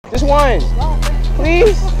Just one.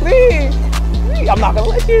 Please, please. I'm not gonna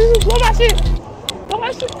let you blow my shit. Blow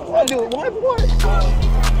my shit. I'll do it one more.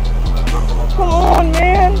 Come on,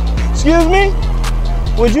 man. Excuse me?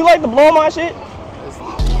 Would you like to blow my shit?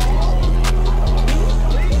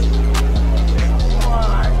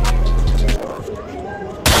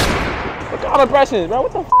 Look at all the impressions, bro.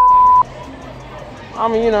 What the f? I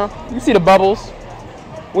mean, you know, you see the bubbles.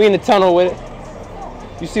 We in the tunnel with it.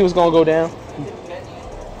 You see what's gonna go down.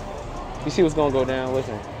 You see what's gonna go down.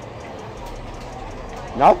 Listen.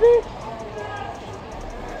 Nothing?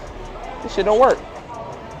 This shit don't work.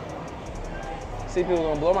 See people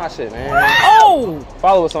gonna blow my shit, man. Oh!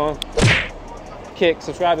 Follow us on Kick,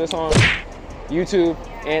 subscribe to us on YouTube,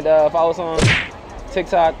 and follow us on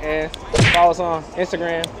TikTok, and follow us on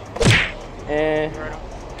Instagram. And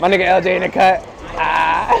my nigga LJ in the cut.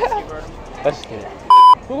 Let's get it.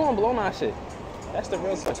 Who gonna blow my shit? That's the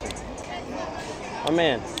real question. Oh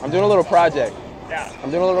man, I'm doing a little project.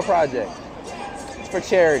 I'm doing a little project. It's for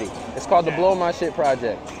charity. It's called the Blow My Shit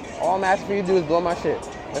Project. All I'm asking for you to do is blow my shit.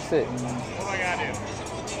 That's it. What do I gotta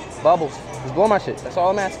do? Bubbles. Just blow my shit. That's all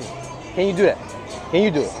I'm asking. Can you do that? Can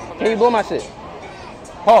you do it? Can you blow my shit?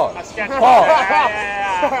 Pause. Pause.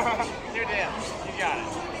 Yeah. Do that. You got it.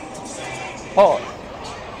 Pause.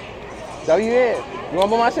 W.N. You wanna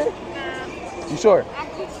blow my shit? You sure?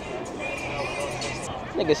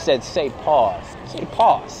 Nigga said say pause. Say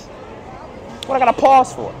pause. What I gotta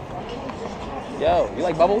pause for? Yo, you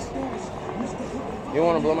like bubbles? You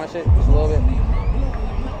wanna blow my shit just a little bit?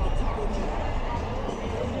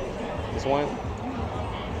 Just one?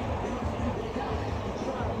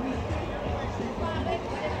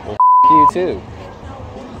 Well, you too.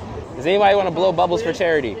 Does anybody wanna blow bubbles for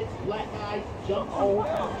charity?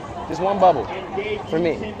 Just one bubble for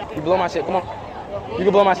me. You blow my shit, come on. You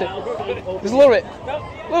can blow my shit. Just a little bit.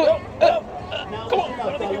 Come on.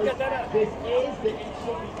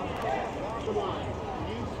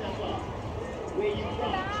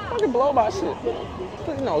 Fucking blow my shit.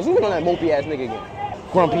 No, zoom in on that mopey ass nigga again.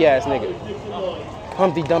 Grumpy ass nigga.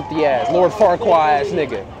 Humpty Dumpty ass. Lord Farquaad ass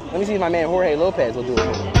nigga. Let me see if my man Jorge Lopez will do it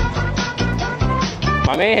for me.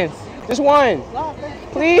 My man's. Just one.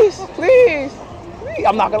 Please, please.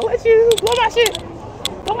 I'm not gonna let you blow my shit.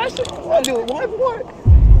 Blow my shit. I'll do it one more.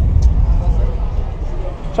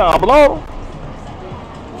 Trying to blow.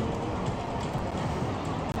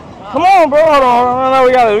 Come on, bro. Hold on. No,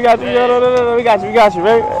 we got it. We got you. We got you. We got you.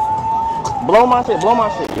 Ready? Blow my shit. Blow my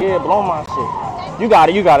shit. Yeah, blow my shit. You got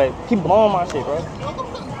it. You got it. Keep blowing my shit, bro.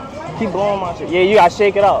 Keep blowing my shit. Yeah, you gotta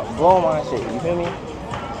shake it up. Blow my shit. You feel me?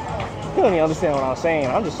 You don't even understand what I'm saying.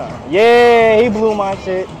 I'm just trying. Yeah, he blew my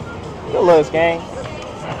shit. Good looks, gang.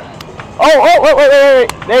 Oh, wait.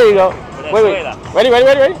 There you go. Wait. Ready?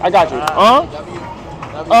 I got you.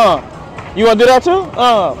 You wanna do that too?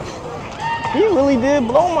 He really did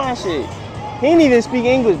blow my shit. He didn't even speak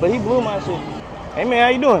English, but he blew my shit. Hey man, how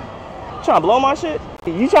you doing? You trying to blow my shit?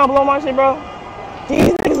 You trying to blow my shit, bro?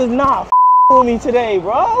 These niggas is not with me today,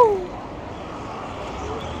 bro.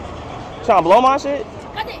 Trying to blow my shit?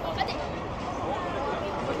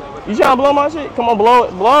 You trying to blow my shit? Come on, blow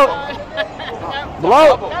it. Blow it.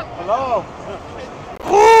 Blow it. Hello.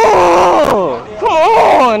 Oh, come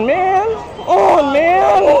on, man.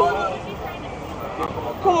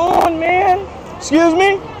 Come on, man. Excuse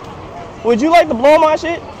me? Would you like to blow my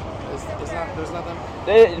shit? There's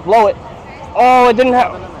nothing. Blow it. Oh, it didn't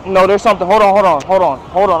have. No, there's something. Hold on.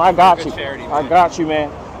 I got you. I got you,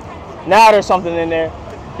 man. Now there's something in there.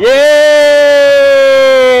 Yeah.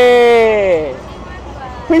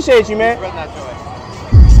 Appreciate you, man.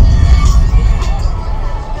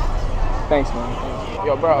 Thanks, man.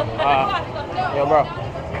 Yo, bro.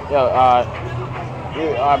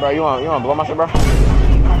 Bro, you wanna blow my shit, bro?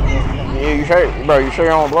 Yeah, you sure? Bro, you sure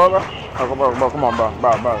you don't wanna blow it, bro? Bro, come on, bro,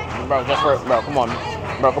 just for, bro, come on,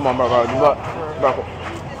 bro, you blow, bro.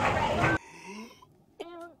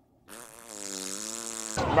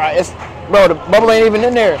 Bro, the bubble ain't even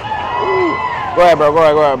in there. Go ahead,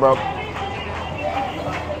 bro.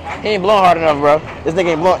 He ain't blowing hard enough, bro. This nigga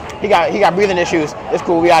ain't blowing. He got breathing issues. It's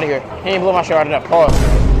cool. We out of here. He ain't blowing my shit hard enough. Pause.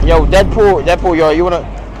 Yo, Deadpool, yo, you wanna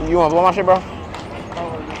blow my shit, bro?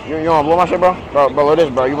 You wanna blow my shit, bro? Bro, look at this,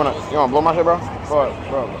 bro. You wanna blow my shit, bro? Bro.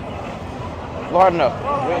 Blow hard enough.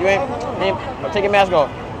 You ain't take your mask off.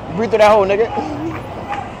 Breathe through that hole, nigga.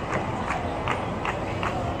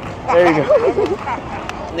 There you go.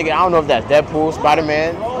 Nigga, I don't know if that's Deadpool,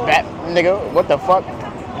 Spider-Man, Bat, nigga. What the fuck?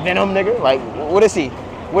 Venom, nigga. Like, what is he?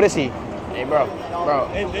 Hey, bro.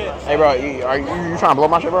 Hey, bro. Are you trying to blow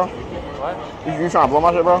my shit, bro? What? You trying to blow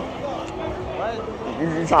my shit, bro? What? You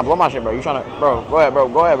You trying to blow my shit, bro? You trying to, bro? Go ahead, bro.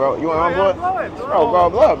 Go ahead, bro. You want to blow it? Blow it,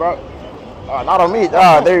 blow it, bro. Not on me.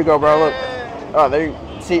 There you go, bro. Look. There you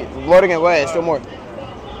see. Blow it again. Go ahead. Still more.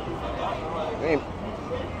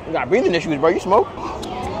 You got breathing issues, bro. You smoke?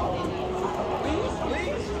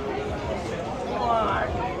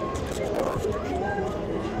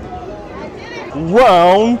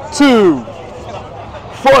 Round 2.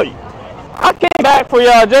 Fight. I came back for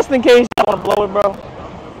y'all just in case y'all want to blow it, bro.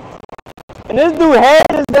 And this dude head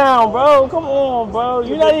is down, bro. Come on, bro.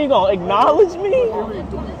 You're not even gonna acknowledge me?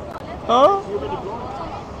 Huh?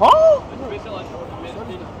 Huh?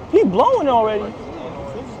 He blowing already.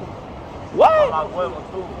 What?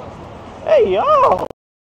 Hey, yo.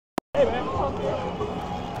 Hey, man.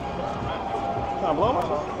 Can I blow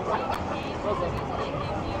myself?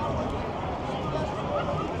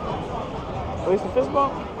 At least a fist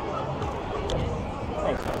bump?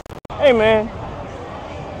 Thanks. Hey, man.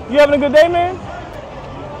 You having a good day, man?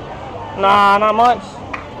 Nah, not much.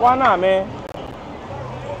 Why not, man? I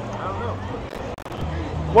don't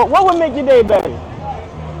know. What would make your day better?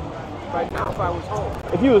 Right now, if I was home.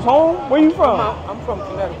 If you was home? Where you from? I'm from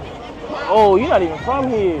Connecticut. Oh, you're not even from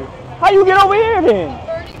here. How you get over here then?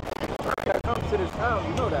 That comes to this town,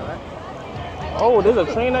 you know that, right? Oh, there's a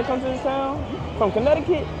train that comes to this town? From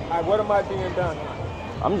Connecticut? What am I being done?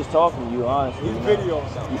 I'm just talking to you, honestly. These videos.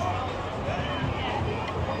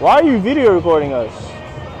 Why are you video recording us?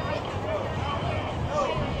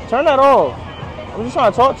 Turn that off. I'm just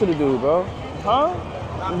trying to talk to the dude, bro. Huh?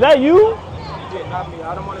 Is that you? Yeah, not me.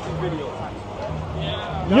 I don't want to be videos.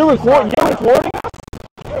 You're recording us?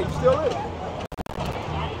 Yeah, you still is.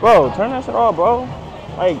 Bro, turn that shit off, bro.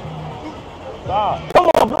 Like, stop. Come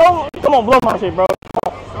on, blow my shit, bro.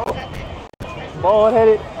 Bald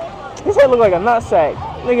headed. His head look like a nutsack.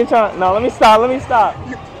 Nigga trying. No, let me stop.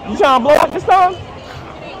 You trying to blow up this time?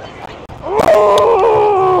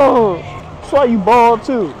 Oh, that's why you bald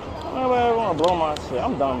too. Nobody want to blow my shit.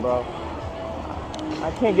 I'm done, bro.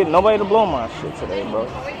 I can't get nobody to blow my shit today, bro.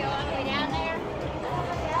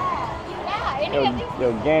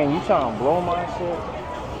 Yo, gang, you trying to blow my shit?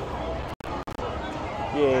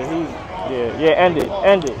 Yeah, end it.